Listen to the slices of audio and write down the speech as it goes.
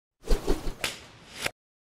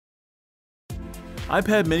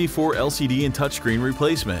iPad mini 4 LCD and touchscreen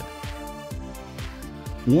replacement.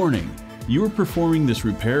 Warning: you are performing this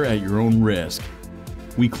repair at your own risk.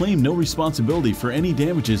 We claim no responsibility for any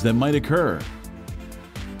damages that might occur.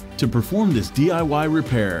 To perform this DIY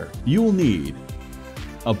repair, you will need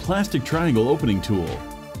a plastic triangle opening tool,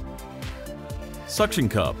 suction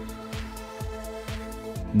cup,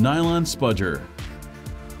 nylon spudger,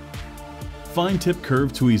 fine tip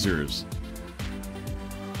curved tweezers,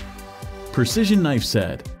 precision knife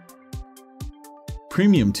set,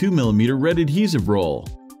 premium 2mm red adhesive roll,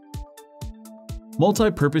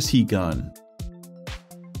 multi-purpose heat gun,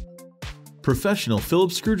 professional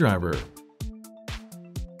Phillips screwdriver,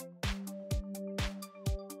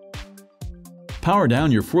 power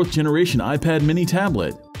down your 4th generation iPad mini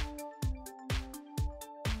tablet,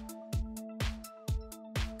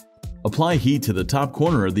 apply heat to the top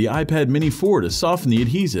corner of the iPad mini 4 to soften the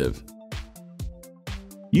adhesive.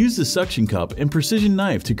 Use the suction cup and precision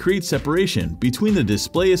knife to create separation between the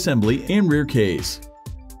display assembly and rear case.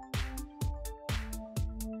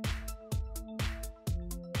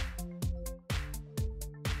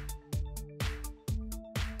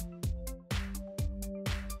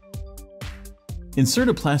 Insert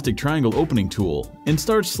a plastic triangle opening tool and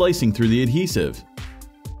start slicing through the adhesive.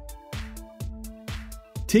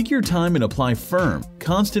 Take your time and apply firm,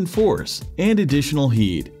 constant force and additional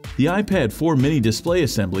heat. The iPad 4 mini display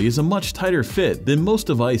assembly is a much tighter fit than most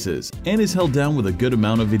devices and is held down with a good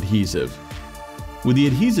amount of adhesive. With the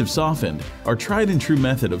adhesive softened, our tried and true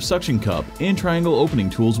method of suction cup and triangle opening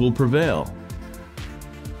tools will prevail.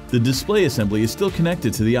 The display assembly is still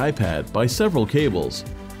connected to the iPad by several cables,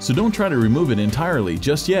 so don't try to remove it entirely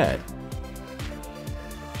just yet.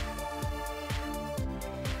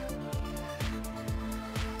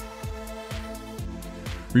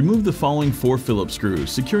 Remove the following 4 Phillips screws,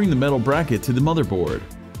 securing the metal bracket to the motherboard.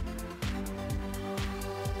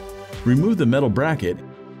 Remove the metal bracket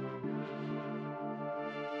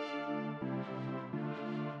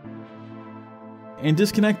and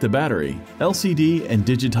disconnect the battery, LCD, and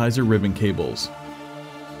digitizer ribbon cables.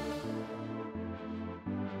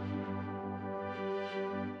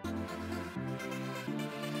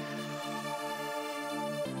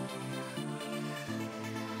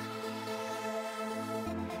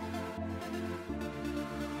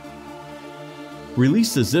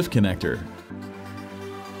 Release the ZIF connector.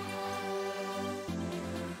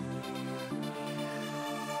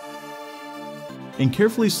 And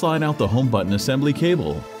carefully slide out the home button assembly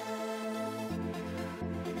cable.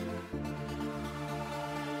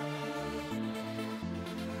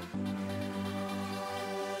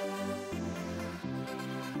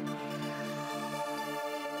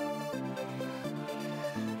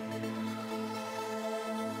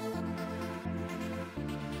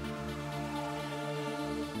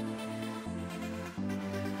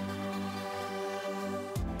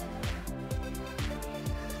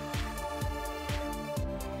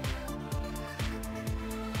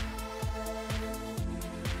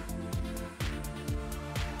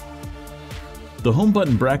 The home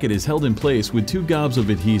button bracket is held in place with 2 gobs of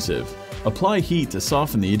adhesive. Apply heat to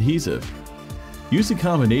soften the adhesive. Use a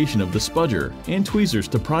combination of the spudger and tweezers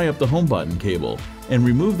to pry up the home button cable and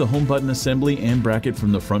remove the home button assembly and bracket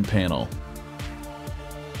from the front panel.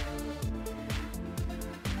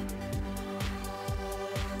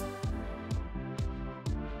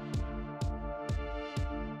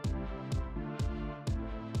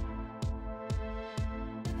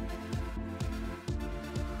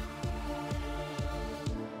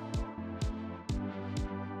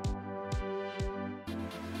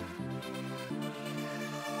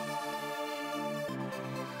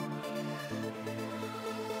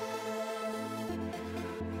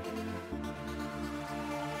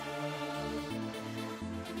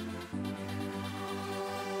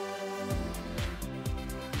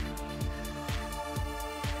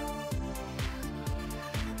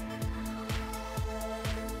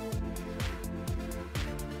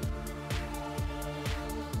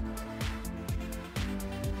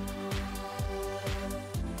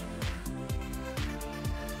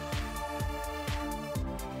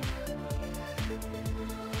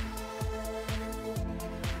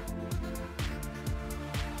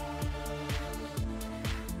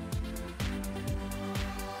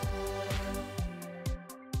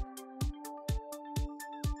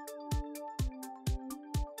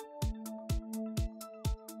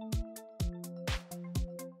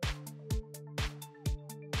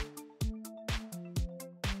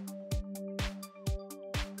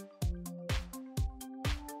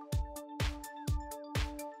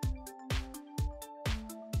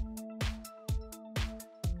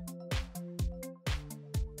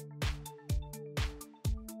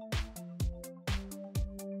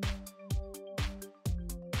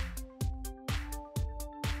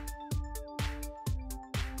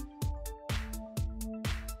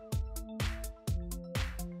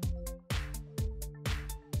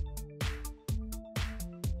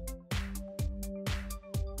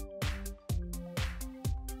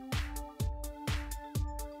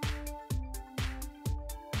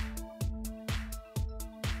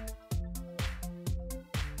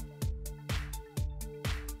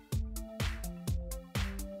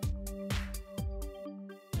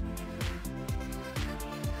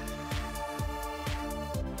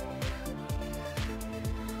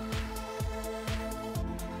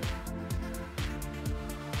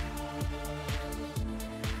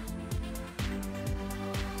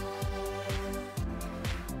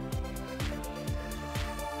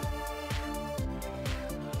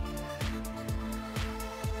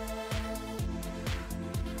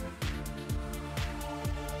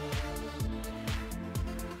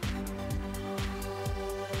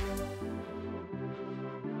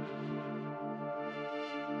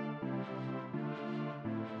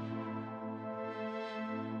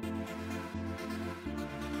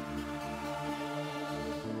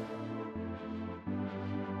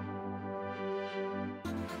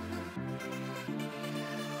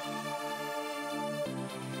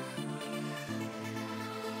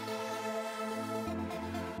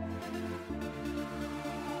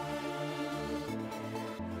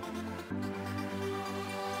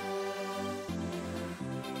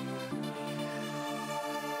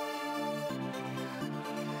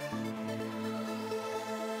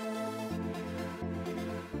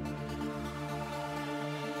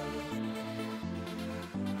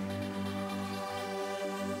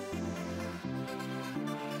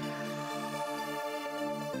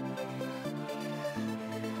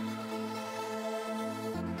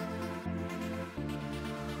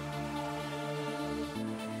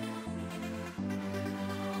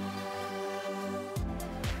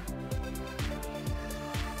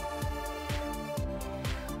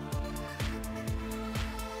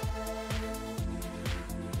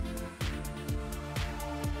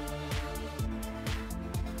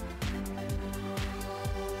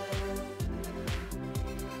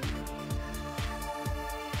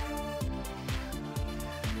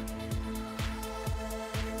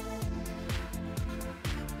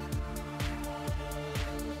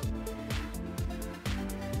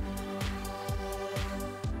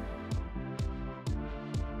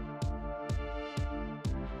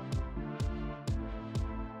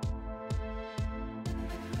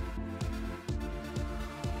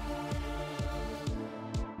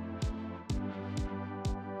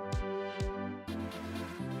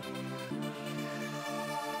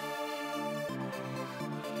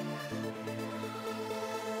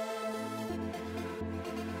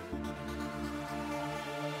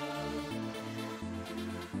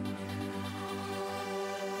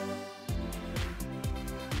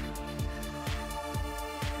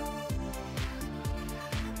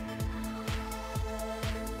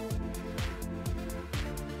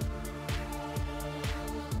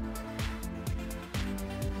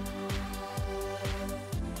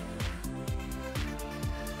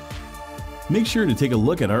 Make sure to take a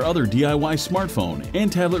look at our other DIY smartphone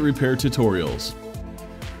and tablet repair tutorials.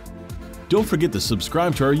 Don't forget to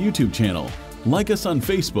subscribe to our YouTube channel, like us on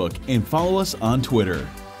Facebook, and follow us on Twitter.